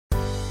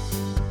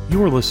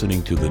You're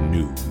listening to the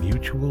new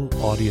Mutual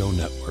Audio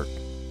Network.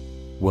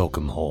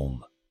 Welcome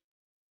home.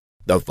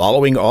 The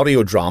following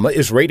audio drama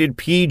is rated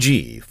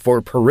PG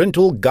for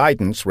parental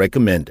guidance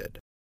recommended.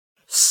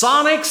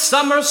 Sonic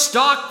Summer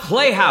Stock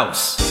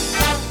Playhouse.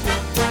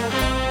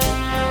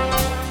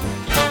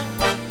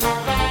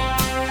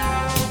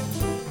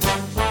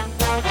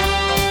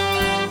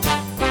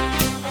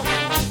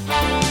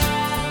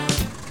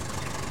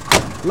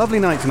 Lovely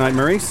night tonight,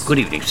 Maurice. Good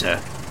evening,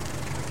 sir.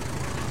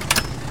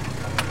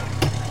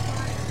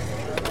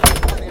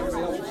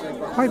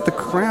 Quite the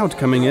crowd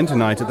coming in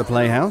tonight at the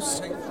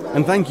Playhouse.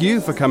 And thank you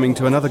for coming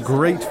to another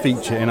great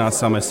feature in our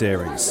summer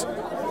series.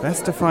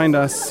 Best to find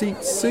our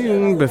seats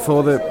soon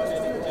before the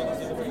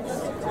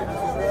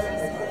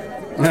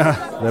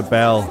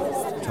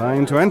bell.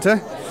 Time to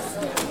enter.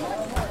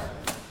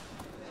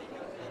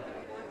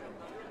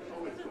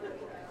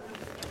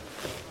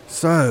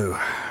 So,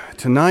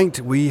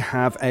 tonight we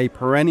have a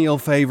perennial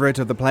favourite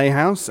of the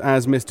Playhouse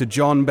as Mr.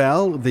 John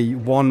Bell, the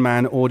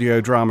one-man audio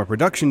drama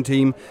production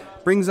team,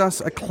 brings us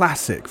a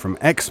classic from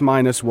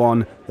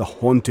X-1, The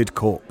Haunted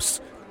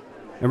Corpse.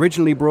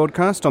 Originally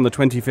broadcast on the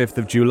 25th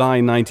of July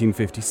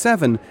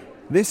 1957,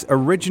 this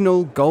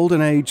original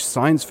Golden Age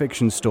science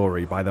fiction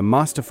story by the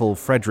masterful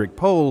Frederik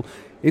Pohl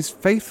is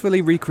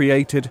faithfully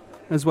recreated,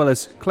 as well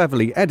as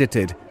cleverly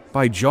edited,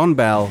 by John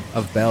Bell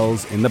of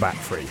Bells in the Bat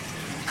Free.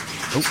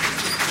 And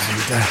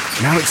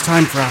now it's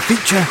time for our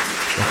feature,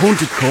 The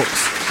Haunted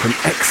Corpse from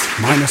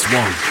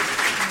X-1.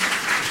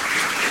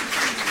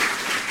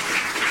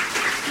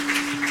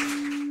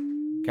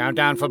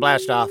 Countdown for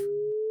blastoff.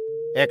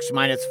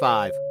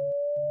 X-5.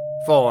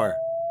 4,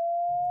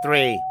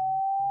 3,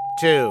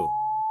 2,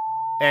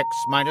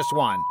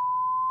 X-1.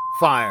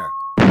 Fire.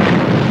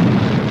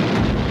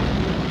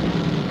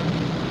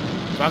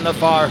 From the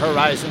far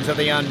horizons of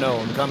the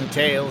unknown come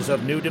tales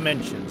of new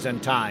dimensions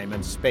and time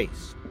and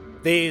space.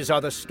 These are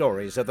the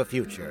stories of the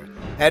future,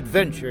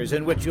 adventures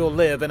in which you'll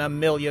live in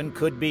 1,000,000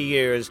 could-be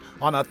years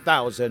on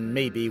 1,000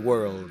 maybe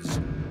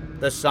worlds.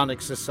 The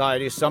Sonic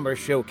Society Summer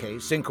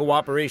Showcase, in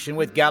cooperation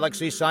with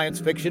Galaxy Science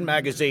Fiction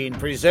Magazine,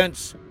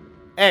 presents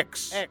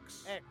X-1.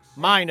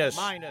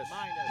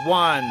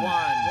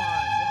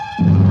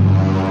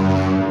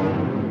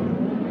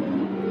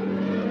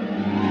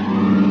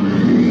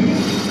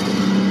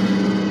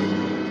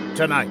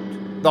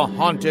 Tonight, The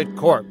Haunted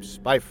Corpse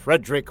by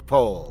Frederik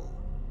Pohl.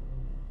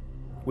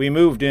 We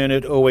moved in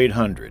at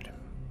 0800.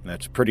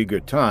 That's a pretty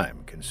good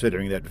time,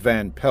 considering that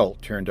Van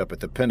Pelt turned up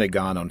at the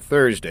Pentagon on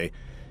Thursday,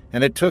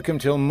 and it took him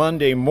till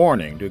Monday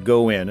morning to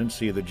go in and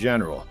see the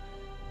general.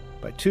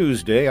 By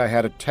Tuesday, I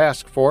had a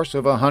task force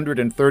of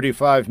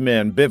 135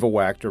 men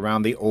bivouacked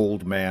around the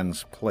old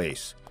man's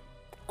place.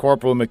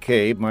 Corporal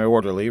McCabe, my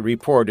orderly,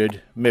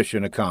 reported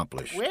mission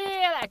accomplished.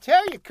 Well, I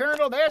tell you,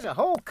 Colonel, there's a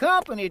whole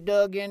company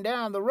dug in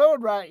down the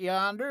road right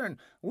yonder, and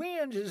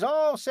Winds is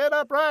all set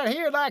up right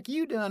here like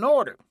you done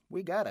ordered.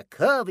 We got a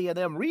covey of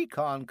them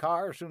recon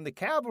cars from the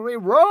cavalry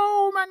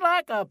roaming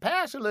like a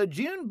passel of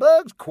June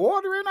bugs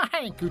quartering a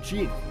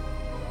handkerchief.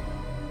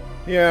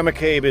 Yeah,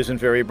 McCabe isn't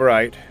very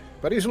bright,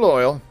 but he's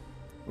loyal.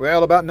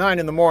 Well, about 9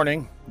 in the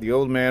morning, the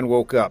old man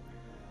woke up.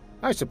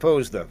 I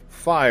suppose the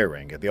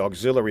firing at the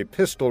auxiliary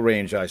pistol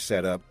range I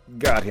set up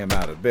got him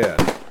out of bed.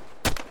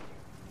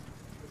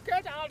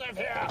 Get out of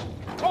here!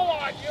 Go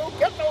on, you!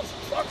 Get those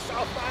trucks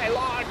off my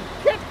lawn!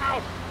 Get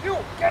out! You,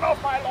 get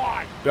off my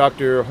lawn!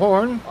 Dr.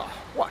 Horn?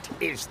 What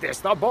is this,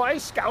 the Boy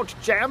Scout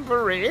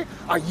Jamboree?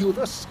 Are you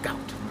the Scout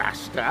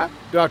Master?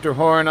 Dr.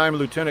 Horn, I'm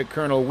Lieutenant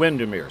Colonel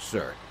Windermere,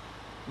 sir.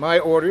 My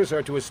orders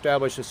are to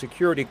establish a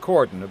security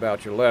cordon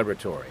about your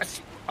laboratory.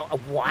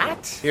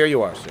 What? Here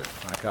you are, sir.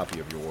 A copy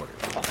of your orders.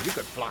 Oh, you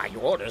could fly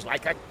your orders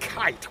like a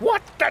kite.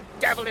 What the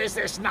devil is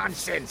this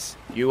nonsense?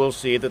 You will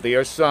see that they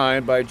are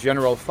signed by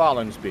General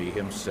Follansby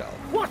himself.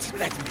 What?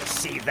 Let me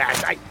see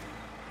that.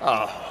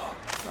 Oh,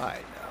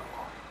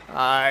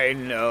 I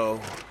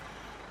know.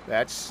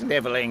 That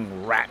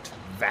sniveling rat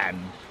Van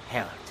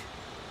Pelt.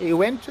 He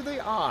went to the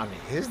army,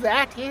 is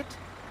that it?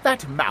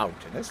 That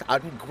mountainous,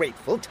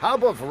 ungrateful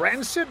tub of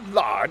rancid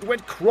lard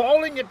went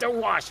crawling into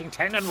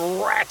Washington and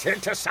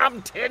ratted to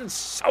some tin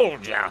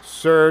soldier.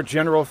 Sir,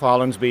 General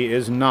Follansby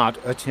is not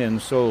a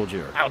tin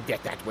soldier. I'll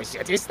bet that was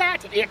it. Is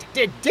that it?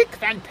 Did Dick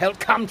Van Pelt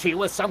come to you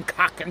with some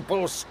cock and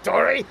bull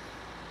story?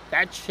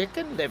 That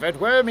chicken-livered,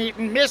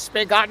 worm-eaten,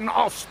 misbegotten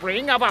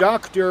offspring of a...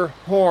 Dr.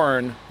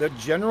 Horn, the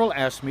General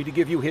asked me to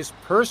give you his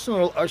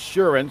personal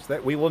assurance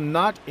that we will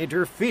not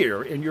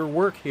interfere in your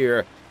work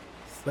here.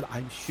 But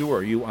I'm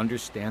sure you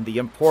understand the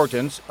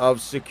importance of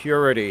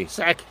security.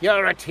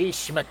 Security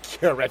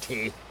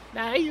schmecurity.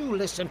 Now you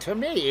listen to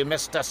me,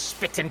 Mr.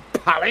 Spit and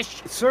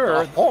Polish.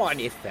 Sir... The Horn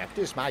effect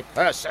is my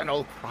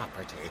personal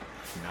property.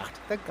 Not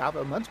the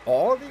government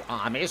or the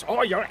armies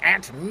or your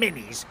Aunt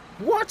Minnie's.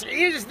 What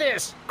is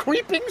this?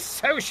 Creeping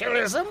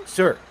socialism?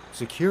 Sir,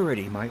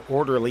 security, my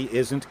orderly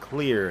isn't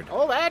cleared.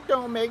 Oh, that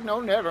don't make no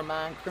never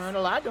mind,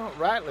 Colonel. I don't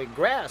rightly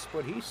grasp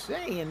what he's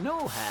saying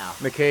nohow.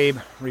 McCabe,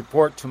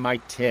 report to my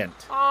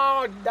tent.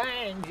 Oh,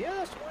 dang,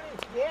 just when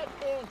it's getting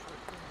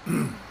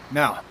interesting.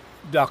 Now,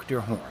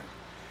 Dr. Horn,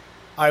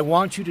 I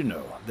want you to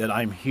know that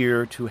I'm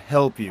here to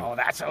help you. Oh,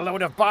 that's a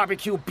load of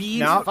barbecue beans.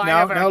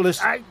 Now,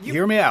 listen.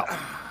 Hear me out.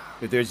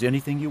 If there's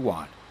anything you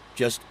want,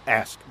 just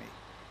ask me.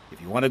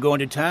 If you want to go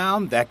into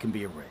town, that can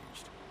be arranged.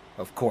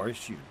 Of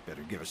course, you'd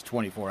better give us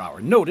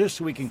 24-hour notice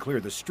so we can clear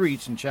the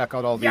streets and check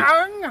out all the...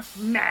 Young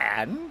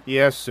man,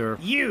 Yes, sir.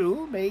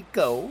 you may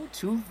go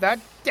to the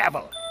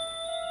devil.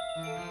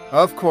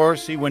 Of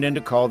course, he went in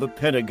to call the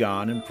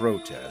Pentagon in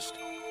protest.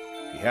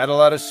 He had a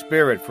lot of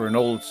spirit for an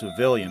old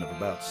civilian of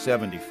about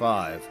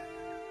 75.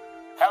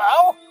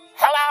 Hello?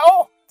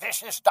 Hello?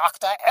 This is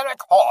Dr. Eric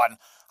Horn.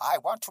 I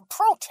want to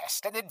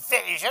protest an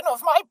invasion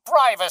of my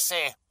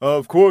privacy.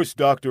 Of course,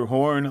 Dr.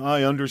 Horn,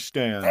 I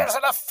understand. There's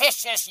an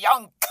officious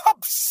young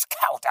Cub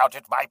Scout out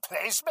at my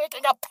place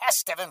making a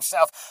pest of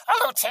himself.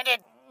 A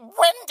Lieutenant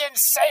Wind in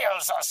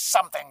Sails or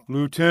something.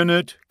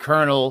 Lieutenant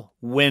Colonel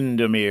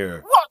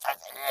Windermere. What?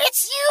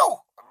 It's you!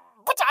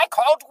 But I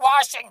called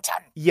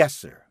Washington. Yes,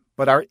 sir.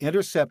 But our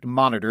intercept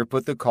monitor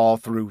put the call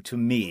through to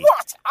me.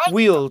 What?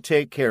 We'll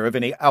take care of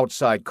any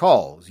outside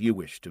calls you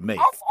wish to make.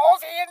 Of all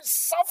the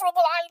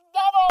insufferable, I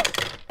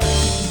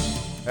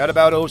never... At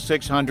about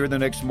 0600 the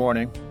next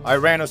morning, I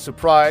ran a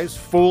surprise,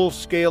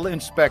 full-scale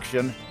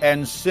inspection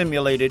and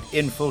simulated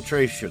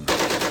infiltration.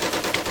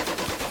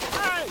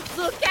 Hey,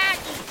 look at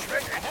you,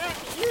 Triggerhead.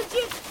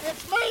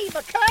 It's me,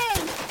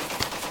 McCain.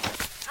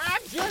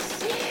 I'm just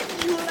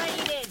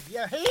simulated.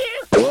 You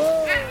hear?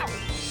 Ow.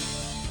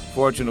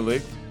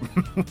 Fortunately,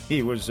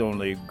 he was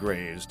only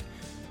grazed.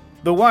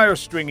 The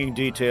wire-stringing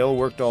detail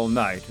worked all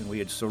night, and we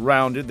had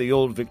surrounded the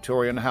old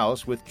Victorian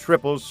house with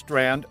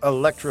triple-strand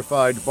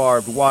electrified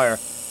barbed wire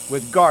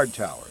with guard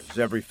towers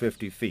every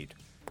 50 feet.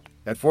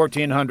 At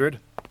 1400,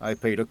 I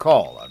paid a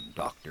call on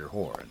Dr.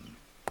 Horn.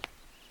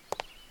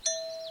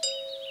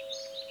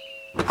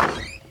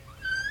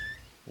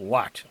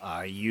 What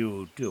are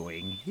you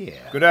doing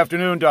here? Good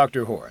afternoon,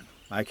 Dr. Horn.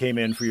 I came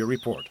in for your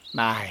report.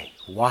 My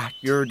what?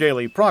 Your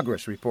daily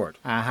progress report.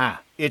 Uh-huh.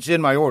 It's in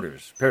my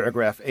orders,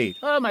 paragraph 8.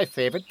 Oh, my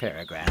favorite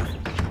paragraph.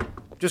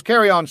 Just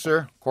carry on,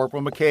 sir.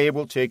 Corporal McCabe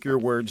will take your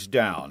words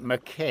down.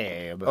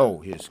 McCabe. Oh,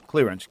 his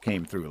clearance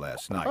came through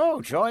last night.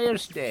 Oh,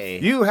 joyous day.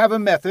 You have a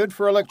method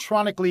for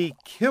electronically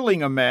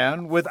killing a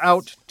man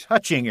without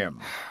touching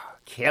him.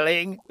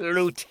 Killing,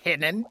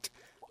 Lieutenant?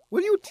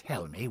 Will you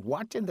tell me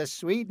what in the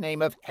sweet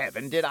name of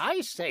heaven did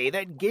I say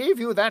that gave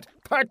you that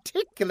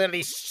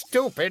particularly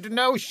stupid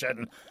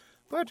notion?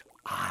 But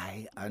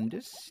I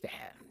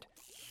understand.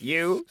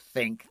 You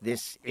think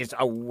this is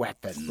a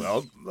weapon.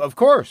 Well, of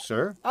course,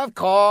 sir. Of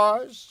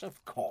course,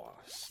 of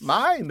course.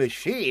 My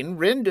machine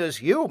renders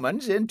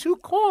humans into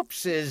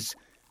corpses.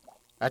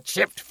 A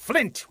chipped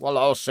flint will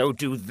also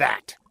do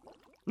that.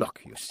 Look,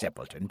 you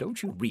simpleton,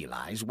 don't you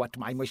realize what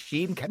my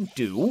machine can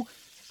do?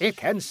 It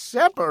can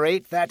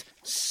separate that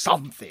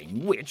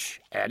something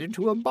which, added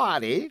to a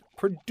body,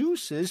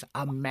 produces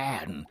a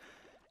man,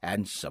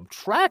 and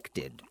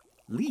subtracted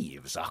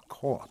leaves a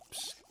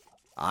corpse.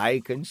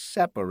 I can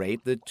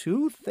separate the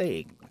two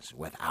things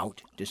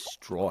without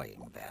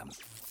destroying them.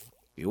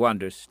 You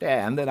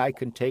understand that I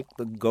can take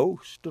the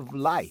ghost of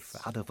life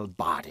out of a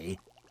body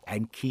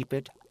and keep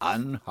it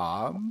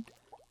unharmed?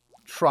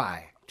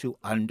 Try to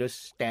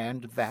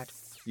understand that,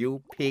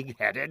 you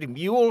pig-headed,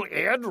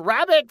 mule-eared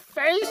rabbit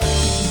face!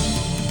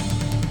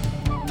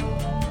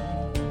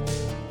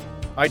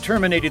 I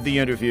terminated the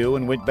interview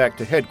and went back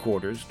to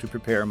headquarters to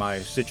prepare my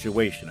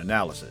situation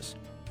analysis.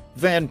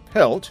 Van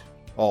Pelt,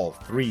 all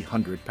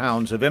 300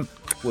 pounds of him,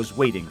 was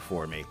waiting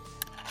for me.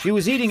 She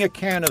was eating a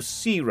can of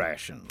sea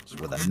rations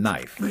with a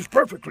knife. He's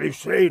perfectly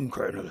sane,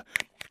 Colonel,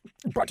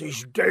 but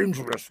he's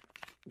dangerous.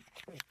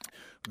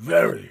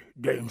 Very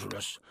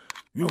dangerous.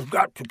 You've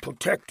got to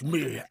protect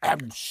me,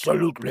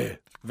 absolutely.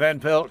 Van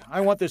Pelt,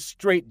 I want this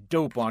straight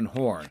dope on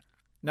Horn.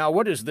 Now,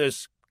 what is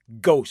this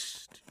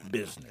ghost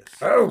business?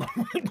 Oh,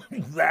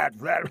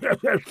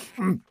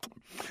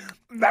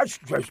 that's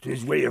just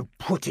his way of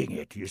putting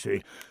it, you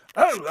see.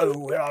 Oh,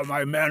 where are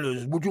my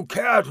manners? Would you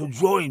care to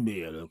join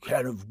me in a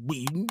can of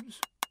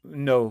beans?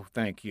 No,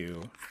 thank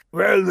you.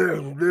 Well,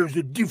 there's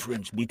a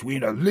difference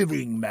between a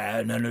living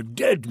man and a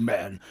dead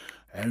man,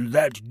 and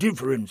that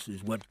difference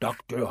is what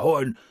Dr.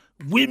 Horn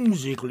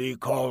whimsically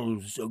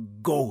calls a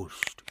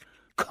ghost.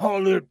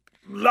 Call it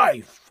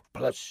life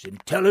plus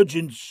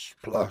intelligence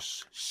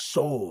plus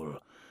soul,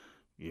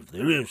 if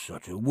there is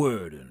such a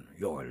word in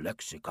your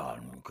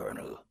lexicon,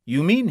 Colonel.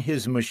 You mean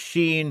his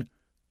machine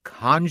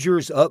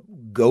conjures up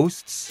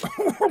ghosts?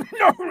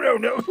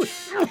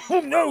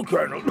 No,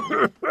 Colonel.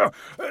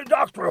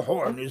 Dr.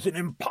 Horn is an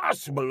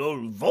impossible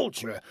old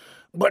vulture,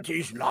 but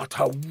he's not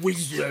a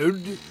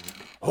wizard.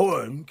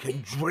 Horn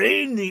can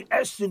drain the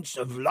essence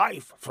of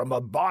life from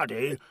a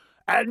body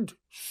and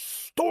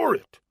store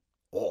it.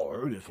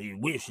 Or, if he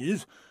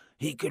wishes,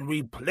 he can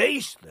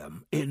replace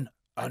them in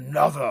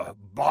another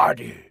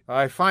body.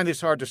 I find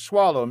this hard to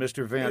swallow,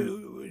 Mr.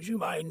 Van... would you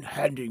mind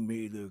handing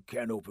me the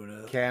can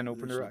opener? Can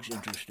opener? This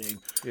looks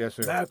interesting. Yes,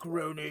 sir.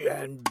 Macaroni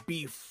and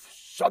beef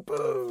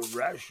supper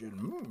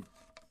ration.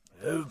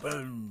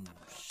 Open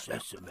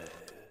sesame.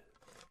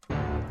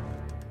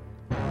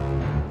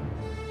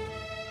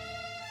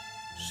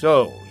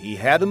 So, he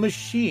had a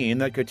machine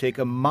that could take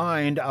a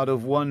mind out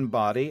of one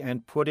body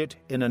and put it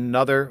in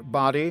another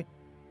body?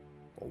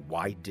 Well,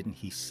 why didn't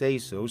he say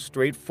so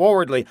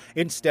straightforwardly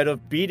instead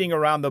of beating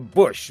around the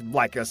bush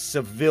like a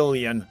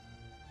civilian?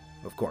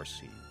 Of course,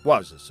 he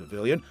was a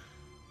civilian,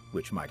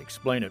 which might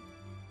explain it.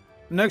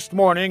 Next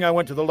morning, I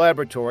went to the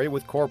laboratory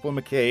with Corporal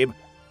McCabe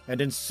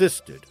and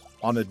insisted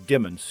on a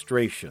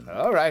demonstration.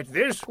 All right,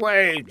 this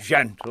way,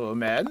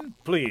 gentlemen.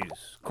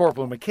 Please,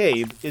 Corporal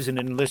McCabe is an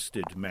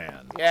enlisted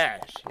man.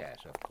 Yes,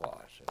 of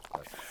course.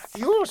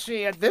 You'll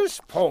see at this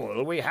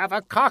pole we have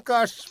a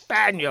Cocker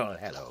Spaniel,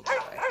 hello boy.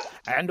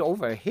 And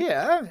over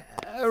here,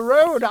 a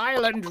Rhode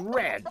Island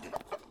Red.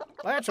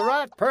 That's a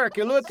right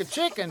perky-looking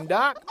chicken,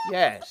 Doc.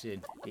 Yes,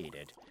 indeed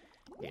it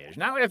is.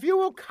 Now, if you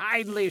will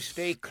kindly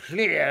stay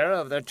clear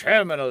of the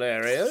terminal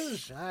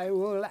areas, I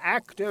will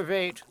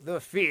activate the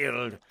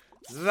field.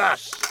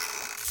 Thus.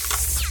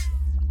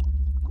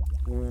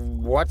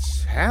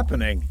 What's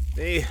happening?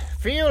 The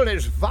field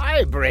is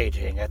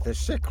vibrating at the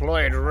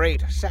cycloid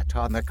rate set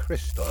on the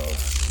crystal.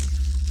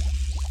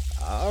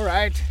 All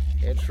right,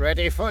 it's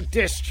ready for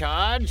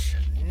discharge.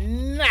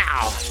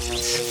 Now.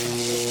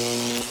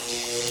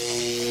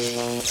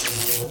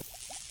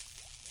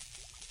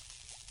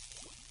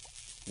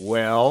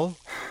 Well?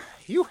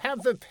 You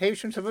have the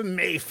patience of a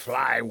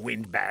mayfly,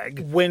 windbag.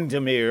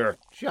 Windermere.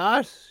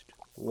 Just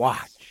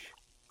watch.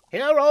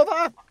 Here,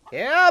 Rover.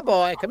 Here,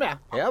 boy. Come here.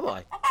 Here,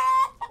 boy.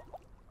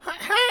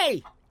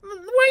 Hey!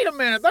 Wait a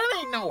minute. That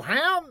ain't no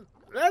hound.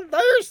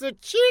 There's the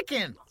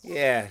chicken.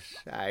 Yes,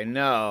 I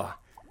know.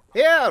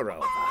 Here,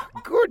 Rover.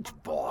 Good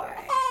boy.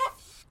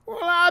 Well,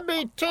 I'll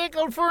be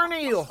tickled for an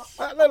eel.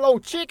 That little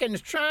old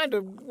chicken's trying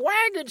to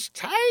wag its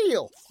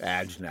tail.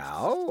 And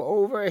now,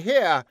 over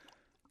here.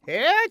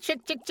 Yeah,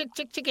 chick, chick, chick,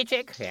 chick, chicky,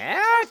 chick.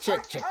 Yeah,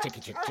 chick, chick, chicky,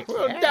 chick, chick.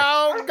 Well,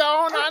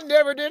 doggone, I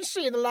never did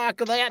see the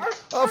like of that.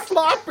 A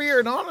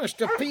flop-eared,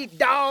 honest-to-Pete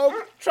dog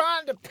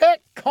trying to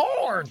peck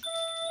corn.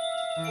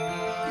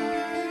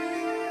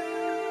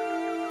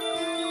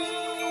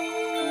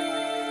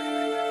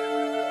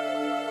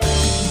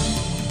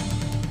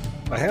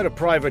 I had a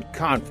private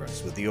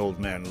conference with the old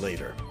man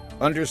later.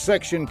 Under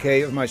Section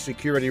K of my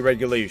security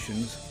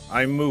regulations,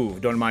 I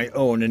moved on my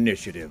own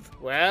initiative.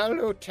 Well,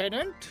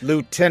 Lieutenant?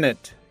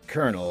 Lieutenant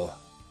Colonel,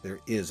 there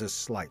is a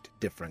slight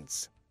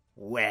difference.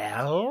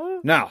 Well?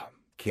 Now,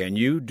 can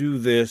you do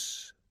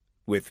this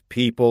with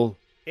people?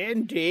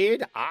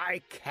 Indeed,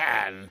 I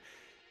can.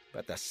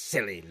 But the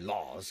silly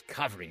laws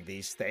covering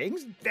these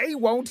things, they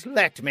won't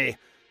let me.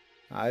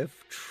 I've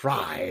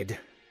tried.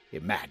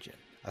 Imagine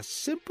a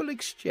simple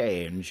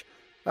exchange.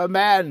 A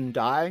man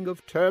dying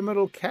of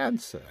terminal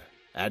cancer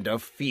and a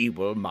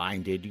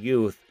feeble-minded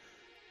youth.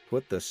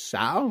 Put the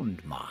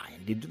sound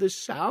mind into the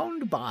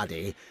sound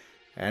body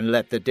and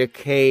let the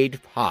decayed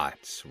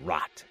parts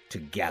rot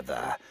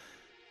together.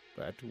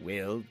 But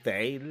will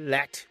they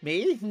let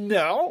me?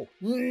 No.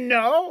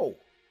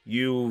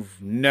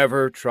 You've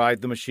never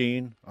tried the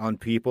machine on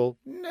people?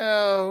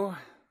 No.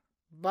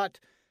 But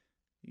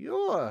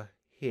you're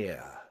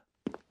here.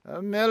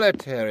 A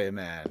military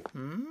man,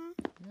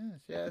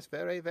 Yes,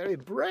 very, very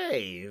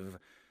brave.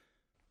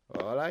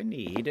 All I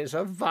need is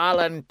a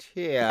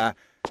volunteer.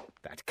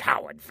 That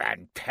coward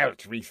Van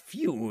Pelt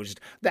refused.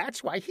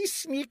 That's why he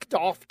sneaked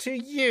off to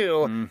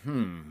you.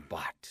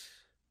 But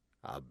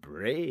a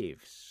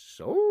brave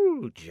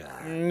soldier.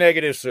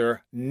 Negative,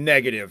 sir.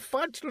 Negative.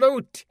 But,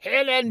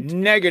 Lieutenant...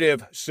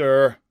 Negative,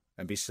 sir.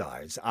 And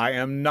besides, I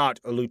am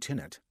not a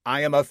lieutenant.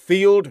 I am a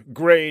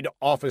field-grade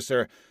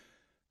officer.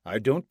 I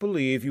don't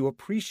believe you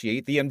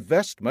appreciate the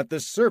investment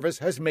the service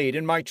has made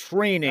in my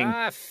training.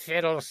 Ah,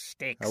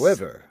 fiddlesticks.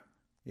 However,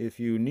 if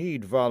you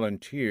need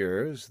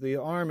volunteers, the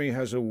Army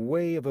has a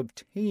way of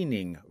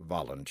obtaining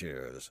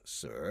volunteers,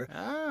 sir.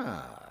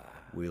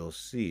 We'll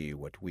see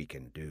what we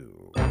can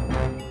do.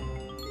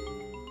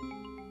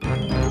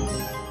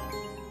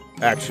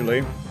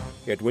 Actually,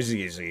 it was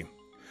easy.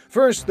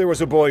 First, there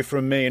was a boy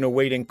from Maine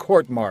awaiting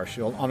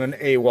court-martial on an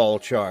AWOL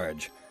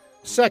charge.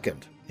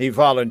 Second, he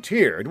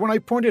volunteered when I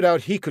pointed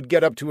out he could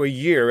get up to a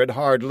year at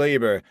hard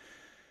labor.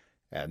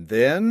 And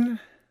then,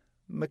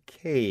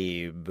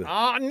 McCabe.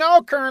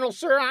 No, Colonel,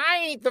 sir, I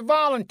ain't the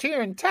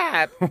volunteering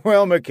type.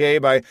 Well,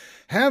 McCabe, I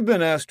have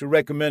been asked to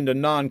recommend a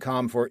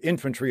non-com for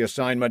infantry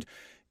assignment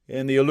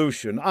in the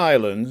Aleutian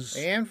Islands.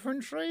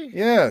 Infantry?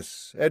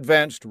 Yes,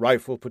 advanced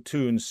rifle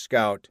platoon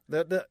scout.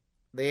 The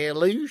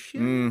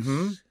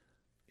Aleutians?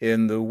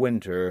 In the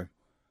winter.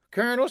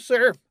 Colonel,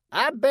 sir,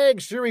 I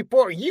beg to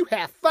report you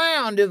have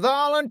found a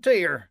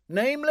volunteer,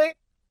 namely,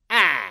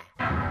 I.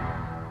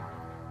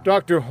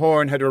 Dr.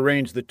 Horn had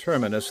arranged the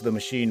terminus of the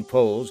machine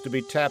poles to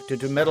be tapped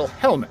into metal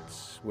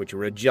helmets, which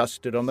were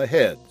adjusted on the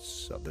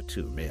heads of the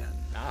two men.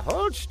 Now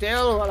hold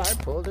still while I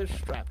pull this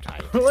strap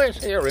tight.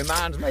 This here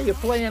reminds me of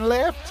playing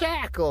left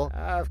tackle.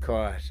 Of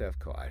course.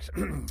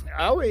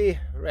 Are we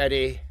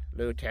ready,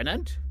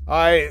 Lieutenant?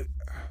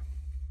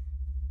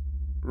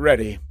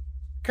 Ready.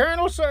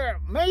 Colonel, sir,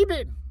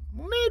 maybe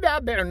I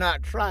better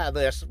not try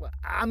this.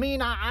 I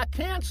mean, I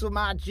cancel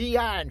my GI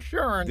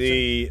insurance.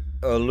 The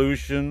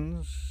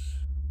Aleutians?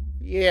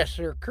 Yes,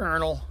 sir,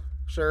 Colonel,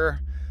 sir.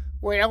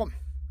 Well,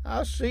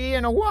 I'll see you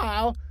in a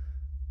while.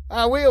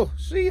 I will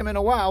see him in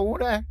a while,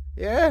 won't I?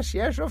 Yes,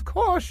 of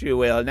course you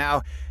will.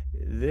 Now,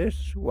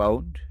 this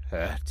won't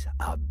hurt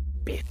a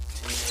bit.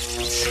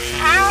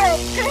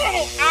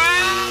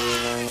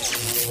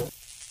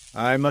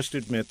 I must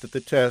admit that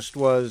the test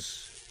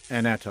was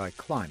an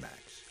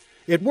anticlimax.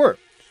 It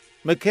worked.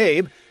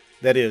 McCabe,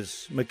 that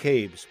is,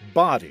 McCabe's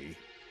body,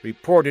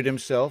 reported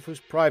himself as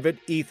Private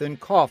Ethan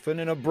Coffin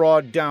in a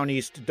broad Down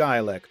East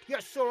dialect.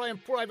 Yes, sir, I am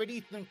Private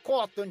Ethan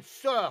Coffin,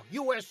 sir.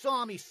 U.S.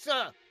 Army,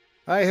 sir.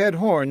 I had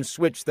Horn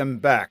switch them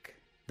back.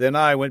 Then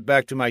I went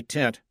back to my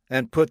tent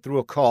and put through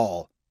a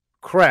call.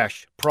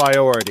 Crash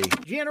priority.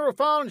 General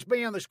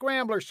Fondsby on the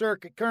Scrambler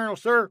circuit, Colonel,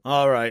 sir.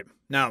 All right.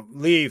 Now,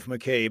 leave,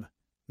 McCabe.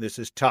 This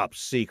is top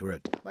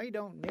secret. They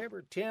don't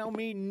never tell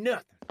me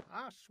nothing.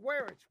 I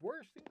swear it's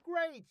worse than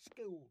grade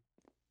school.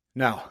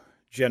 Now,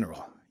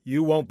 General,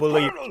 you won't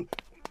believe...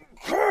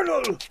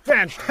 Colonel!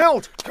 Van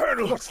Pelt!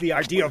 Colonel! What's the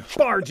idea of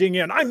barging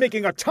in? I'm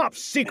making a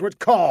top-secret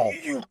call.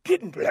 You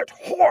didn't let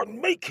Horn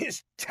make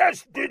his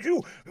test, did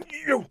you?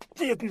 You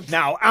didn't.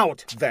 Now,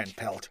 out, Van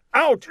Pelt.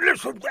 Out!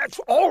 Listen, that's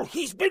all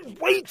he's been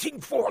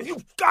waiting for.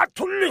 You've got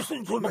to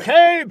listen to me.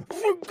 McCabe!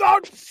 For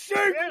God's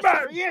sake,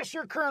 man! Yes,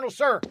 sir, Colonel,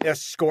 sir.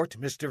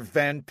 Escort Mr.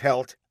 Van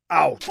Pelt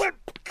out. But,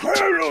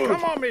 Colonel!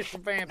 Come on,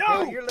 Mr. Van No.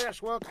 Pelt. You're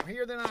less welcome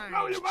here than I am.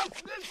 No, you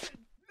must listen.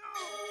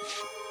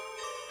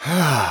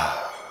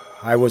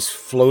 I was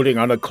floating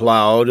on a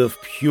cloud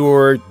of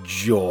pure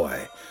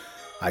joy.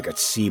 I could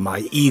see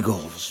my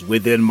eagles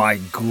within my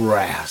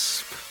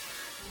grasp.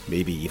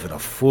 Maybe even a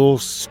full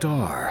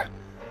star.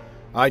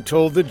 I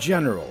told the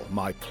general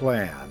my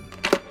plan.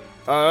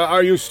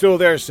 Are you still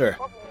there, sir?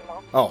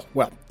 Oh,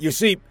 well, you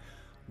see,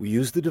 we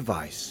use the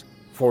device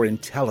for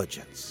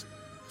intelligence.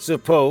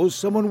 Suppose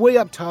someone way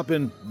up top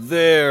in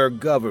their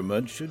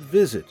government should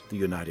visit the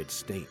United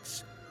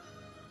States.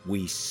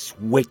 We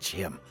switch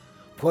him,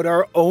 put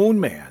our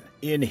own man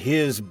in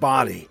his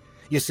body.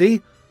 You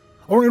see?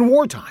 Or in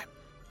wartime,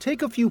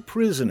 take a few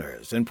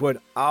prisoners and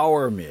put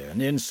our men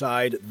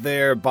inside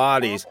their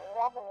bodies.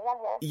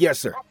 Yes,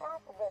 sir.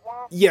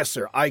 Yes,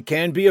 sir. I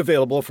can be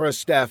available for a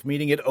staff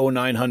meeting at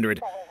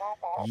 0900.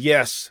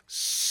 Yes,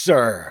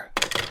 sir.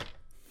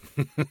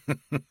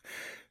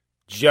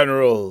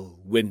 General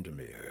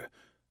Windermere.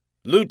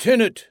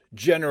 Lieutenant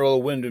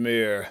General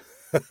Windermere.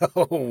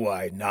 Oh,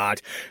 why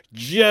not?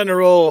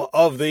 General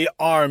of the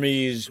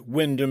Armies,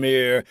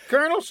 Windermere.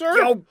 Colonel, sir?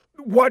 Oh,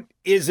 what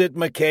is it,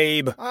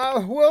 McCabe?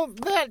 Well,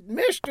 that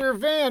Mr.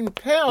 Van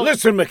Pelt...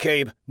 Listen,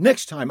 McCabe.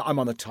 Next time I'm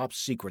on the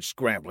top-secret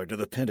scrambler to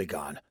the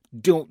Pentagon,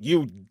 don't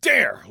you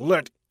dare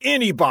let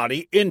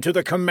anybody into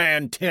the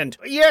command tent.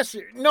 Yes,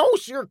 sir. No,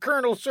 sir,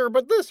 Colonel, sir,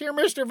 but this here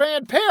Mr.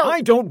 Van Pelt...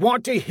 I don't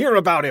want to hear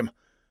about him.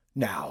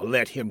 Now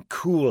let him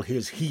cool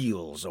his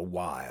heels a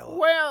while.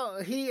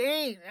 Well, he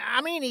ain't.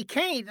 He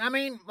can't.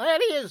 That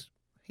is,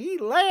 he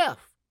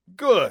left.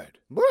 Good.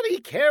 But he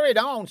carried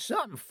on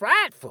something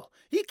frightful.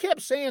 He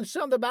kept saying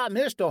something about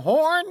Mr.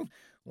 Horn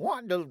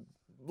wanting to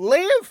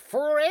live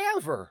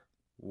forever.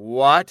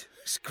 What?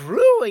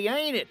 Screwy,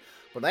 ain't it?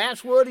 But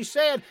that's what he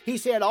said. He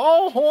said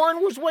all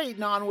Horn was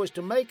waiting on was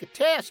to make a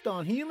test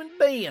on human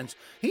beings.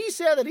 He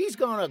said that he's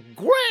going to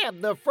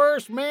grab the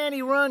first man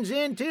he runs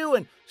into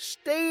and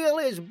steal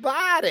his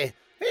body.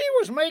 He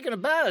was making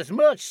about as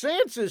much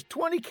sense as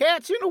 20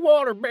 cats in a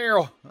water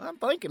barrel. I'm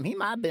thinking he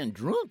might have been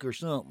drunk or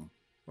something.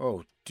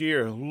 Oh,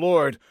 dear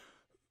Lord.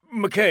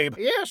 McCabe.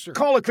 Yes, sir.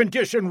 Call a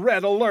condition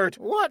red alert.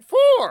 What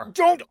for?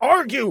 Don't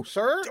argue.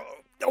 Sir?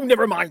 Oh,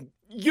 never mind.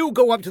 You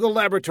go up to the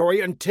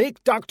laboratory and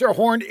take Dr.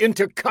 Horn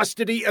into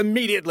custody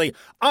immediately.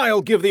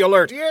 I'll give the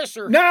alert. Yes,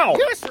 sir. Now!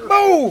 Yes, sir.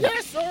 Move!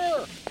 Yes,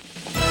 sir.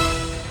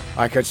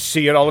 I could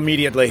see it all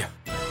immediately.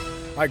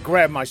 I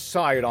grabbed my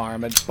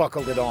sidearm and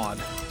buckled it on.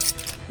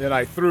 Then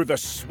I threw the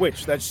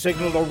switch that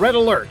signaled a red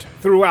alert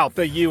throughout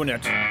the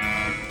unit.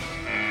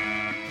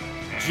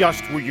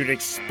 Just what you'd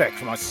expect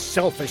from a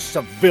selfish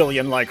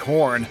civilian like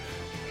Horn.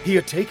 He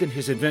had taken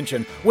his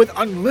invention with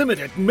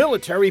unlimited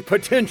military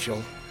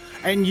potential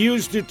and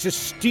used it to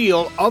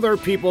steal other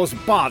people's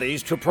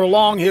bodies to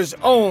prolong his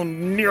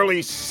own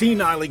nearly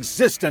senile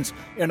existence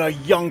in a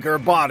younger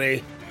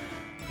body.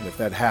 And if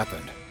that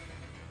happened,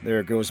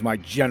 there goes my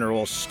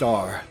general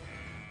star.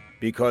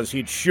 Because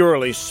he'd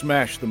surely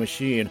smash the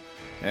machine,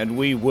 and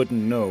we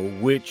wouldn't know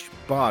which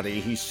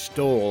body he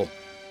stole.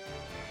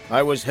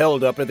 I was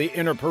held up at the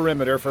inner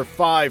perimeter for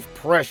 5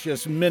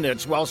 precious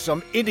minutes while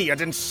some idiot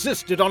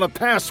insisted on a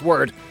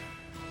password.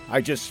 I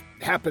just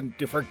happened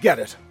to forget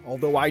it,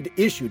 although I'd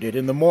issued it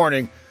in the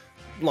morning.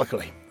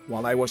 Luckily,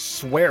 while I was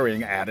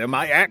swearing at him,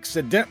 I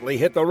accidentally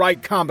hit the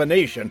right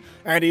combination,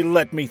 and he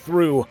let me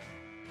through.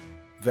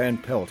 Van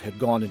Pelt had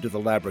gone into the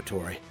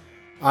laboratory.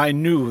 I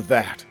knew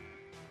that.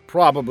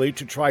 Probably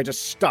to try to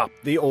stop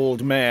the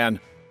old man.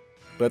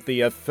 But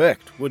the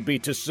effect would be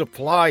to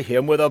supply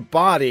him with a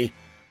body.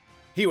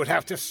 He would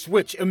have to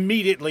switch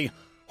immediately.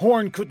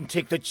 Horn couldn't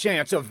take the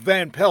chance of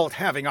Van Pelt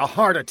having a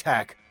heart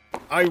attack.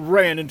 I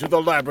ran into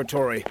the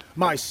laboratory,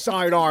 my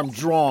sidearm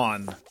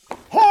drawn.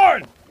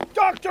 Horn!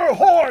 Dr.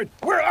 Horn!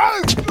 Where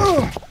I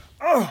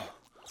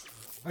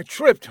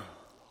tripped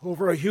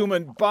over a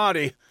human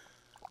body,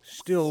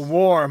 still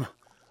warm.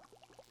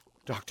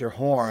 Dr.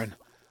 Horn,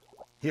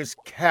 his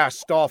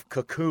cast-off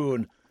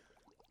cocoon,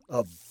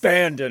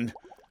 abandoned.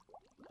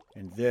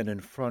 And then in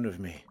front of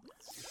me,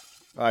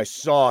 I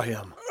saw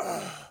him.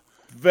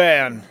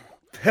 Van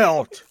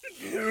Pelt.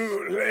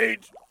 Too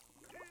late.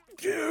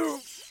 Too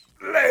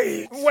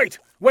late.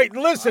 Wait,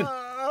 listen.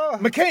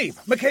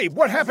 McCabe,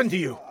 what happened to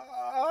you?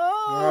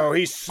 Oh,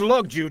 he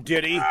slugged you,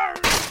 did he?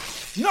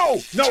 No,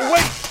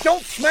 wait!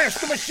 Don't smash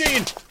the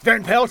machine!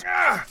 Van Pelt,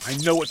 I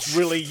know it's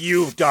really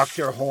you,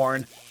 Dr.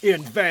 Horn,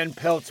 in Van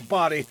Pelt's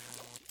body.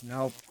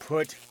 Now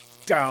put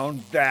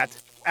down that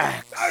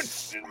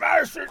axe.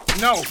 Smash it!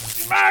 No!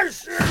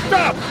 Smash it!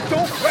 Stop!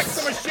 Don't wreck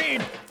the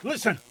machine!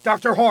 Listen,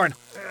 Dr. Horn,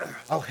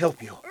 I'll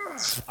help you.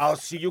 I'll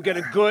see you get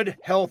a good,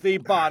 healthy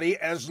body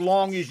as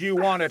long as you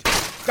want it.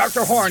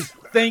 Dr. Horn,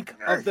 think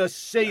of the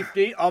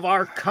safety of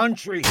our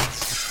country.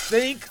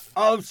 Think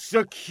of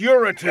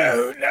security.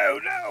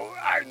 No,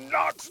 I'm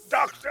not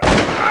Doctor.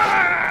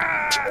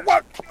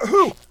 What?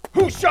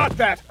 Who shot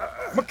that?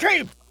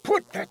 McCabe,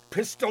 put that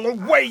pistol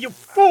away, you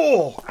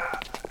fool!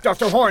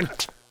 Dr. Horn,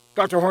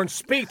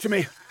 speak to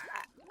me.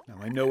 Now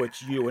I know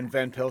it's you in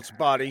Van Pelt's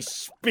body.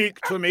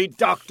 Speak to me,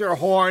 Dr.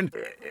 Horn.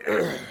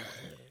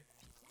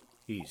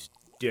 He's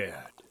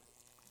dead.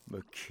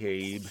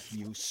 McCabe,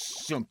 you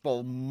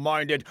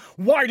simple-minded.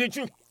 Why did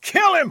you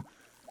kill him?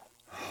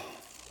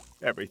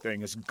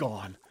 Everything is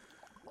gone.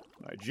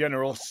 My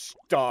General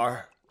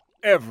Star.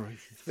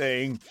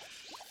 Everything.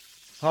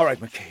 All right,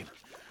 McCabe.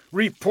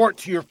 Report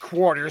to your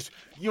quarters.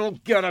 You'll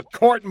get a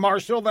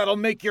court-martial that'll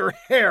make your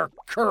hair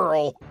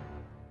curl.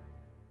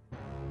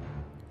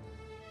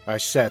 I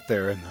sat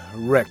there in the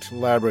wrecked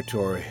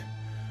laboratory,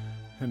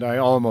 and I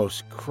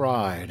almost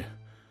cried.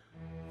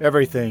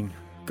 Everything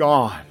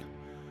gone.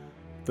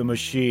 The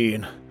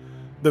machine.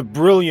 The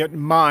brilliant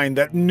mind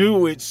that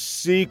knew its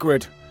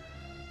secret.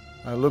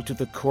 I looked at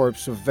the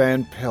corpse of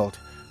Van Pelt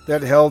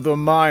that held the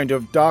mind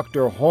of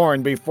Dr.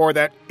 Horn before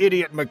that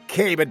idiot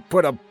McCabe had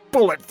put a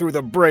bullet through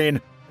the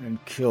brain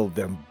and killed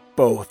them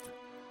both.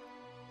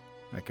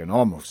 I can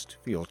almost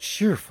feel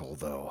cheerful,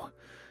 though,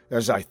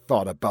 as I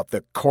thought about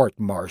the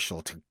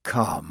court-martial to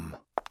come.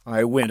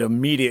 I went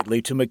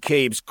immediately to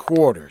McCabe's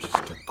quarters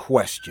to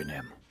question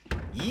him.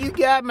 You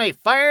got me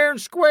fair and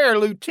square,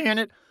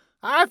 Lieutenant.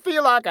 I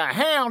feel like a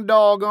hound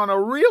dog on a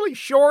really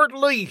short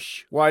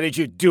leash. Why did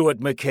you do it,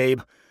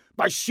 McCabe?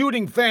 By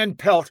shooting Van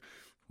Pelt,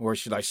 or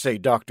should I say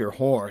Dr.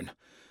 Horn.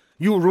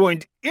 You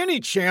ruined any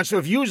chance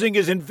of using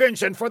his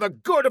invention for the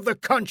good of the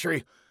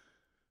country.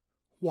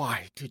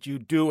 Why did you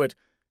do it?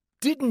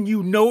 Didn't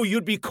you know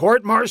you'd be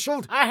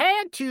court-martialed? I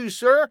had to,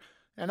 sir,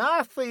 and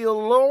I feel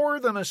lower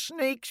than a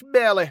snake's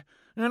belly.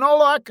 And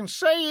all I can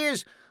say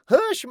is,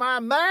 hush my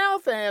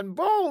mouth and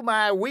bowl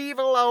my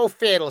weevil o'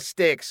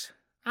 fiddlesticks.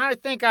 I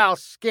think I'll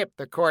skip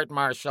the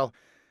court-martial.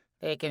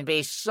 They can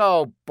be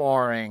so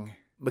boring.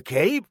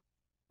 McCabe?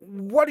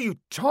 What are you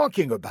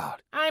talking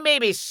about? I may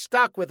be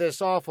stuck with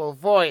this awful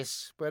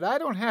voice, but I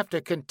don't have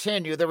to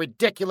continue the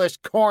ridiculous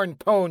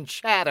corn-pone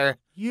chatter.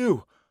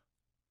 You're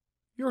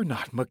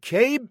not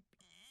McCabe.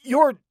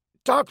 You're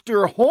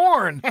Dr.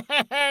 Horn.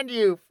 And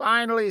you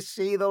finally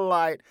see the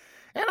light.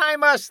 And I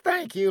must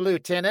thank you,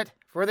 Lieutenant,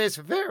 for this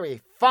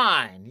very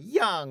fine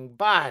young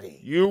body.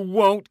 You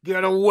won't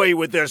get away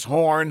with this,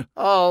 Horn.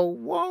 Oh,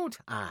 won't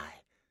I?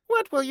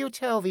 What will you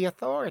tell the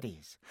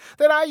authorities?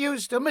 That I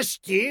used a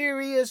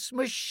mysterious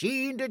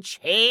machine to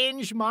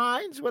change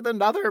minds with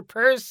another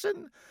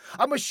person?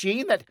 A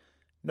machine that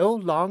no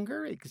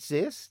longer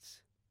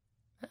exists?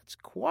 That's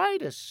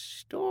quite a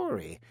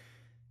story,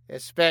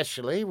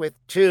 especially with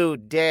 2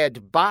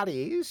 dead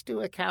bodies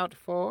to account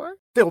for.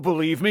 They'll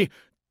believe me.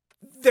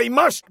 They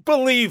must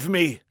believe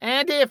me.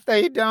 And if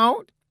they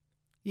don't,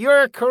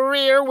 your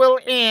career will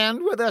end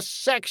with a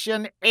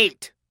Section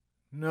 8.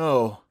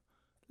 No.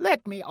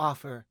 Let me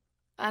offer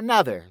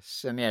another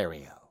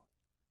scenario.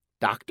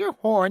 Dr.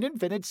 Horn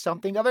invented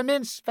something of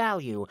immense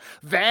value.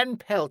 Van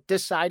Pelt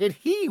decided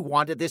he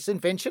wanted this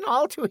invention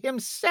all to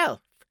himself.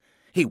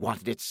 He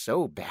wanted it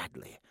so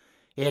badly,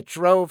 it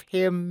drove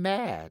him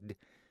mad.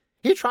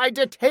 He tried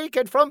to take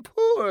it from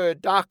poor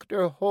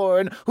Dr.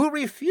 Horn, who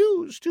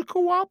refused to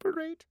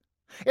cooperate.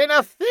 In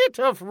a fit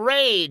of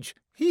rage,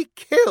 he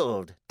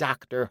killed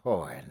Dr.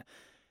 Horn.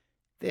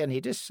 Then he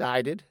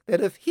decided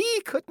that if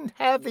he couldn't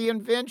have the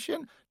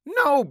invention,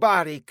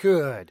 nobody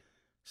could.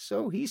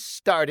 So he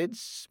started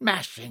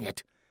smashing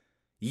it.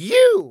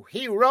 You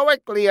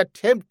heroically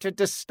attempted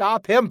to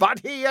stop him,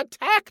 but he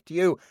attacked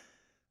you.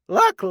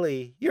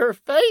 Luckily, your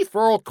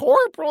faithful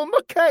Corporal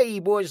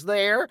McCabe was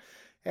there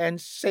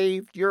and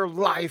saved your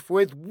life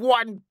with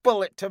 1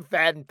 bullet to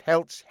Van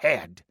Pelt's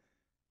head.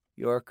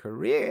 Your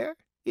career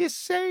is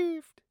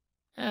saved,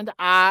 and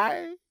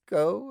I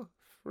go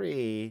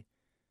free.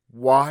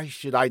 Why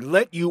should I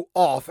let you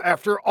off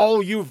after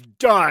all you've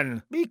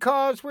done?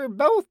 Because we're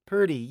both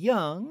pretty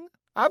young.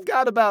 I've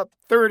got about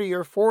 30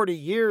 or 40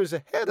 years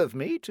ahead of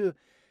me to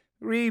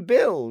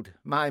rebuild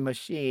my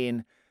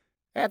machine.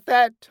 At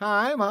that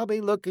time, I'll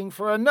be looking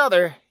for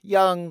another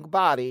young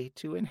body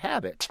to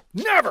inhabit.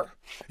 Never!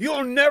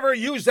 You'll never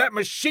use that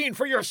machine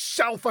for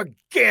yourself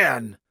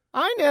again!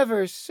 I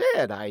never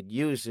said I'd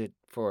use it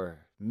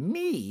for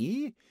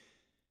me.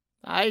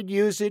 I'd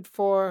use it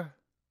for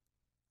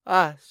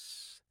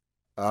us.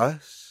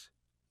 Us?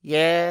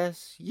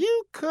 Yes,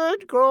 you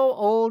could grow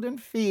old and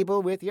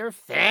feeble with your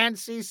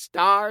fancy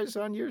stars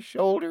on your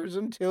shoulders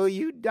until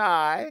you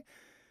die.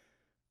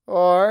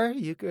 Or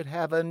you could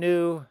have a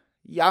new,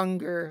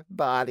 younger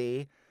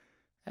body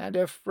and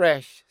a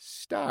fresh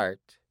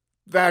start.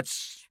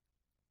 That's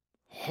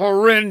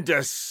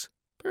horrendous.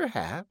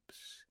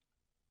 Perhaps.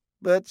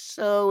 But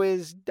so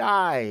is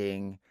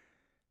dying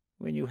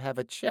when you have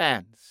a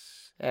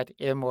chance at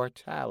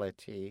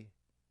immortality.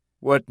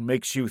 What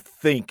makes you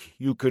think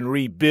you can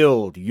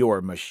rebuild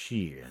your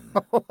machine?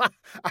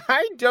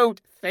 I don't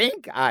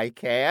think I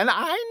can.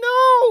 I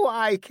know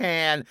I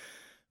can,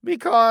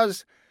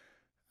 because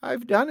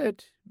I've done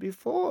it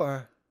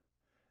before.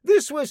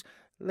 This was,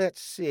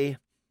 let's see,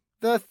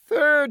 the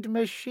third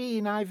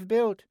machine I've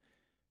built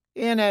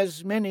in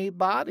as many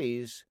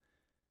bodies.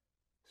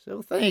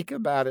 So think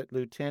about it,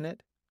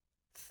 Lieutenant.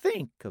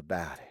 Think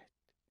about it.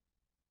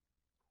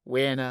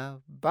 When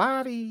a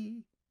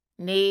body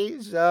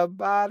needs a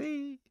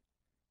body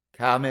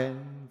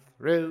coming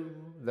through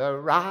the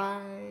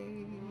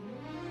ride.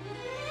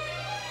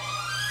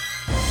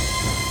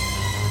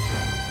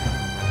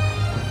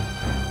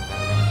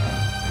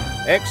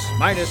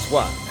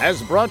 X-1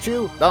 has brought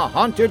you The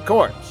Haunted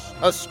Corpse,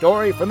 a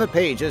story from the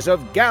pages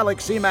of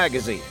Galaxy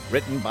Magazine,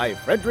 written by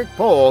Frederick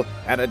Pohl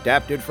and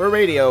adapted for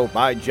radio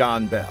by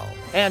John Bell,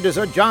 and is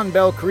a John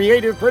Bell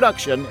creative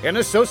production in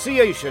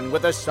association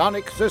with the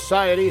Sonic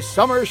Society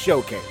Summer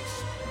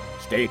Showcase.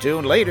 Stay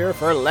tuned later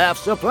for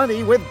laughs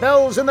aplenty with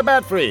Bells in the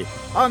Bat Free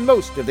on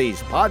most of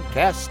these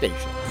podcast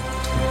stations.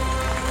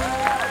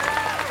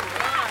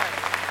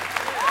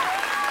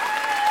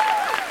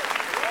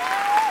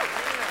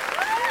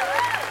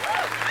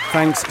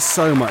 Thanks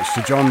so much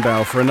to John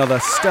Bell for another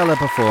stellar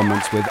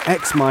performance with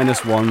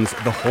X-1's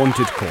The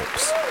Haunted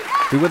Corpse.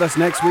 Be with us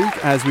next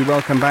week as we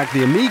welcome back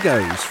the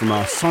Amigos from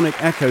our Sonic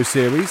Echo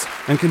series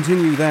and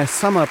continue their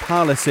Summer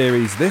Parlor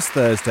series this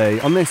Thursday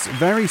on this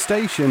very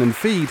station and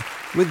feed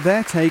with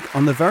their take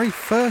on the very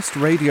first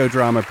radio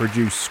drama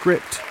produced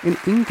script in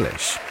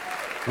English.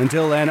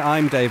 Until then,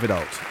 I'm David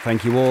Alt.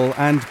 Thank you all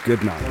and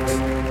good night.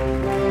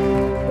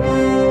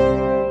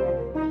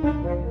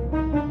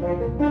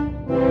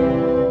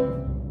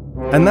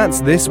 And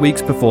that's this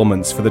week's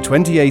performance for the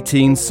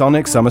 2018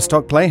 Sonic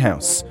Summerstock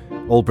Playhouse.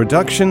 All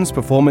productions,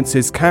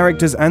 performances,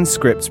 characters and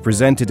scripts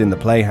presented in the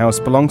Playhouse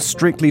belong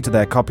strictly to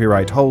their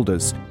copyright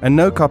holders, and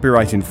no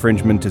copyright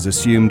infringement is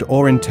assumed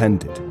or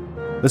intended.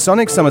 The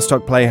Sonic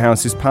Summerstock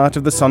Playhouse is part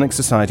of the Sonic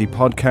Society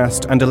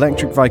podcast and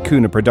Electric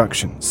Vicuna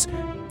Productions.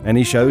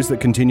 Any shows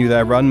that continue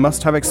their run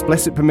must have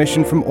explicit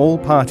permission from all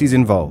parties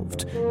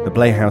involved. The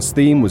Playhouse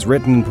theme was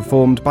written and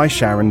performed by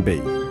Sharon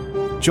B.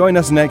 Join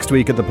us next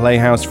week at the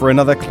Playhouse for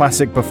another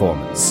classic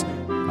performance.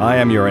 I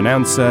am your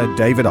announcer,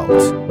 David Alt.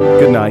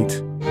 Good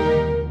night.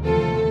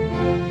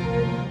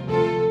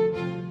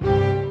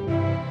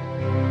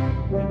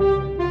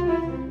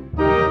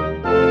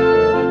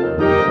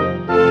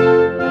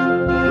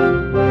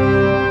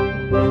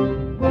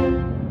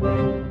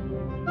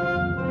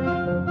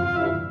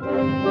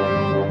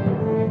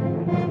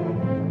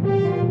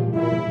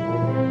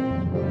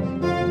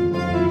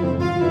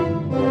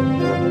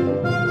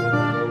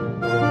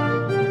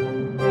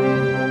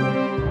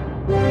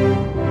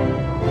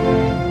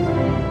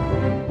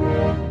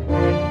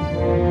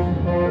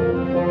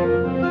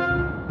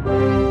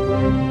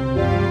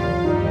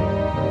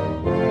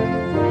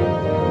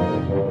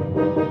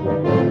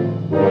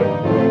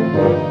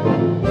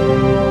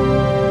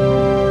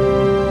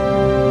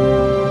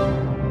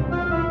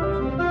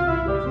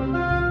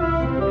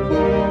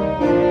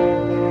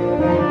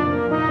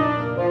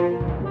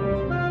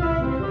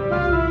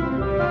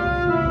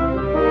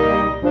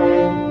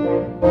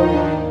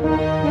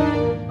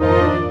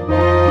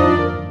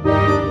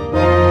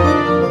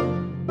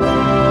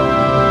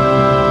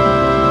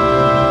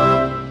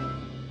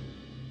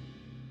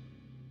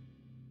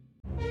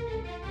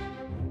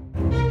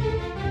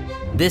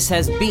 This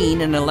has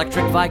been an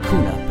Electric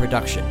Vicuna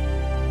production.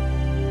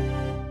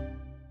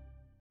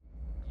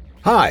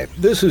 Hi,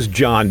 this is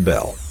John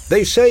Bell.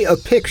 They say a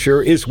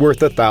picture is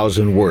worth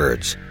 1,000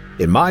 words.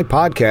 In my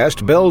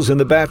podcast, Bells in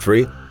the Bat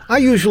Free, I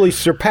usually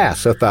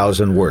surpass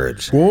 1,000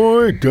 words.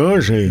 Boy,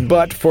 does he.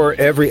 But for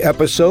every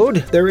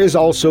episode, there is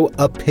also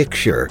a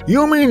picture.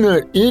 You mean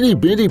the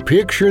itty-bitty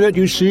picture that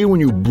you see when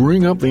you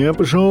bring up the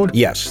episode?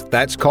 Yes,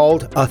 that's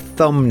called a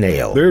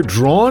thumbnail. They're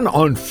drawn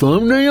on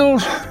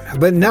thumbnails?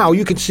 But now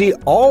you can see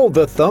all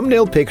the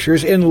thumbnail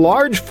pictures in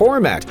large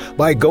format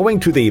by going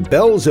to the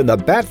Bells in the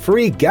Bat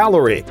Free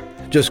gallery.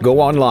 Just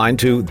go online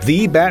to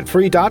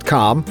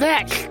thebatfree.com.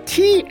 That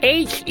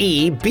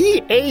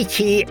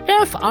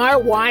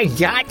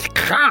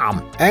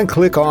TheBatfry.com. And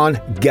click on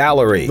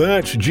Gallery.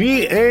 That's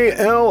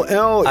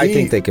Gally. I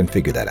think they can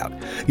figure that out.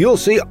 You'll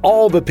see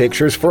all the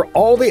pictures for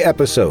all the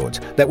episodes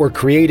that were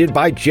created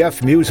by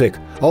Jeff Music,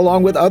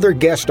 along with other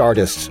guest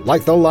artists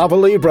like the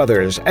Lavalley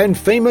Brothers and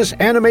famous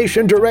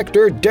animation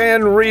director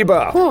Dan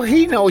Reba. Oh,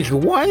 he knows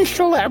one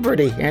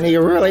celebrity, and he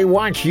really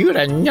wants you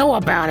to know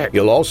about it.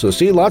 You'll also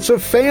see lots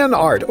of fan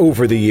art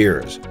over the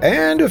years,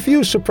 and a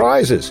few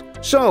surprises.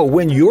 So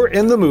when you're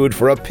in the mood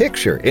for a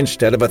picture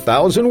instead of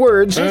 1,000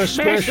 words,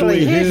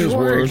 Especially his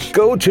words.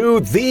 go to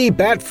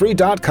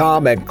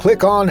thebatfree.com and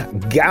click on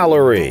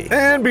Gallery.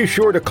 And be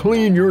sure to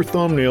clean your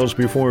thumbnails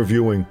before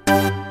viewing.